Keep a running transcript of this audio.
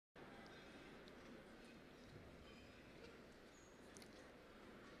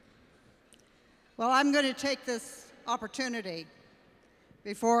Well, I'm going to take this opportunity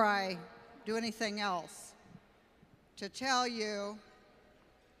before I do anything else to tell you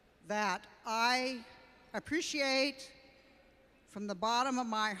that I appreciate from the bottom of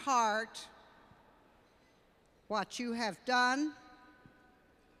my heart what you have done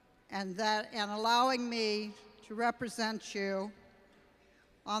and allowing me to represent you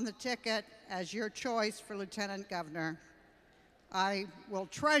on the ticket as your choice for Lieutenant Governor. I will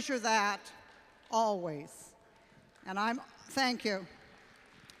treasure that always. And thank you.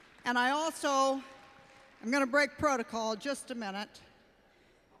 And I'm going to break protocol just a minute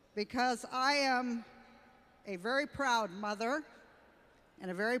because I am a very proud mother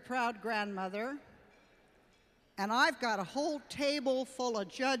and a very proud grandmother. And I've got a whole table full of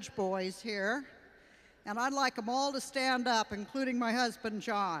judge boys here, and I'd like them all to stand up, including my husband,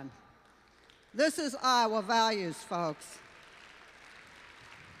 John. This is Iowa values, folks.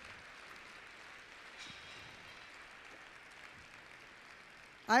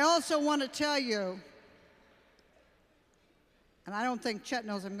 I also want to tell you, and I don't think Chet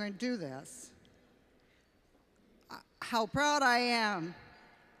knows I'm going to do this, how proud I am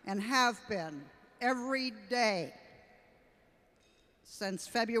and have been every day since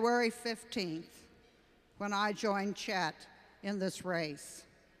February 15th when I joined Chet in this race.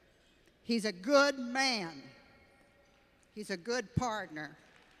 He's a good man. He's a good partner.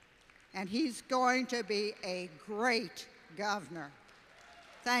 And he's going to be a great governor.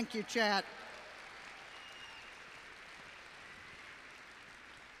 Thank you, Chet.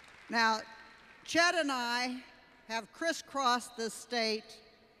 Now, Chet and I have crisscrossed this state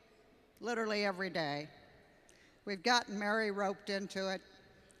literally every day. We've gotten Mary roped into it.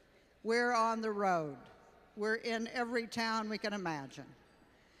 We're on the road. We're in every town we can imagine.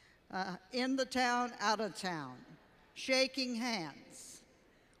 In the town, out of town, shaking hands,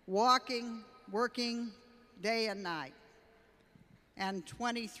 walking, working day and night, and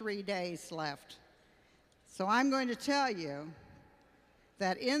 23 days left. So I'm going to tell you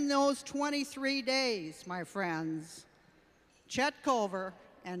that in those 23 days, my friends, Chet Culver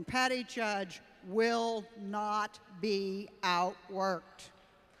and Patty Judge will not be outworked.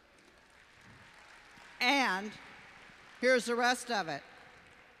 And here's the rest of it.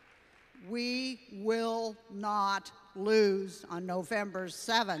 We will not lose on November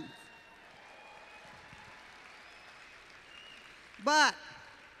 7th. But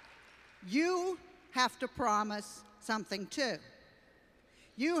you have to promise something too.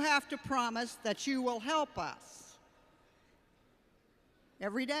 You have to promise that you will help us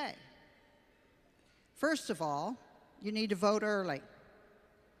every day. First of all, you need to vote early.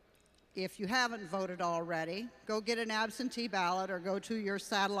 If you haven't voted already, go get an absentee ballot or go to your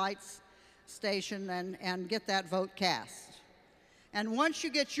satellite station and get that vote cast. And once you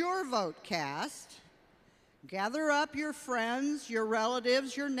get your vote cast, gather up your friends, your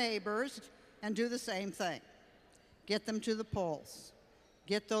relatives, your neighbors, and do the same thing. Get them to the polls.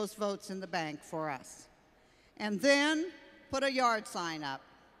 Get those votes in the bank for us. And then put a yard sign up.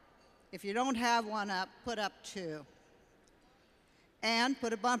 If you don't have one up, put up two. And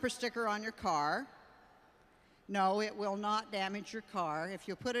put a bumper sticker on your car. No, it will not damage your car. If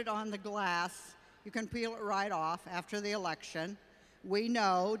you put it on the glass, you can peel it right off after the election. We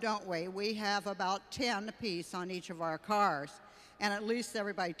know, don't we? We have about 10 apiece on each of our cars. And at least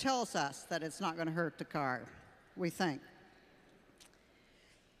everybody tells us that it's not going to hurt the car, we think.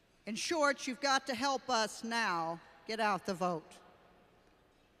 In short, you've got to help us now get out the vote.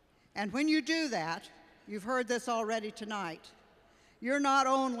 And when you do that, you've heard this already tonight, you're not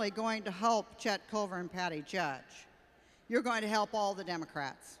only going to help Chet Culver and Patty Judge, you're going to help all the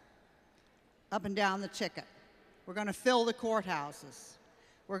Democrats up and down the ticket. We're going to fill the courthouses.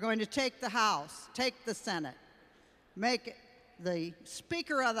 We're going to take the House, take the Senate, make the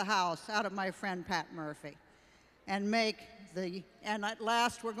Speaker of the House out of my friend Pat Murphy, and at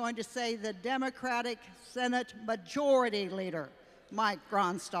last we're going to say the Democratic Senate Majority Leader, Mike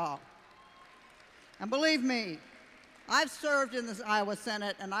Gronstall. And believe me, I've served in the Iowa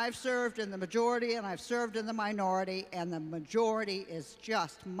Senate, and I've served in the majority, and I've served in the minority, and the majority is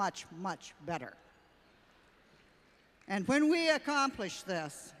just much, much better. And when we accomplish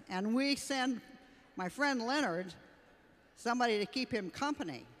this, and we send my friend Leonard, somebody to keep him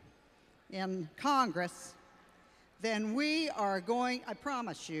company in Congress, then we are going, I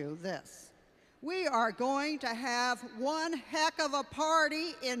promise you this, we are going to have one heck of a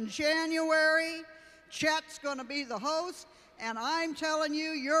party in January. Chet's going to be the host, and I'm telling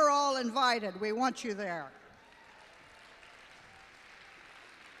you, you're all invited. We want you there.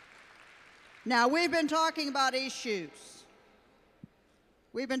 Now, we've been talking about issues.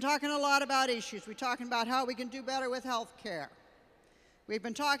 We've been talking a lot about issues. We're talking about how we can do better with health care. We've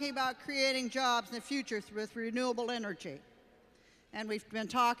been talking about creating jobs in the future with renewable energy. And we've been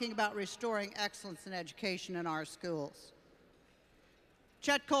talking about restoring excellence in education in our schools.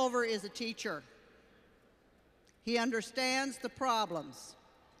 Chet Culver is a teacher. He understands the problems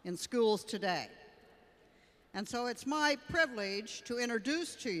in schools today. And so it's my privilege to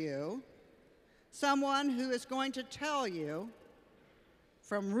introduce to you someone who is going to tell you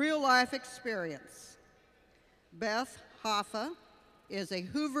from real-life experience. Beth Hoffa is a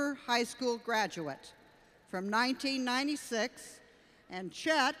Hoover High School graduate from 1996, and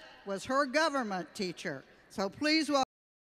Chet was her government teacher. So please welcome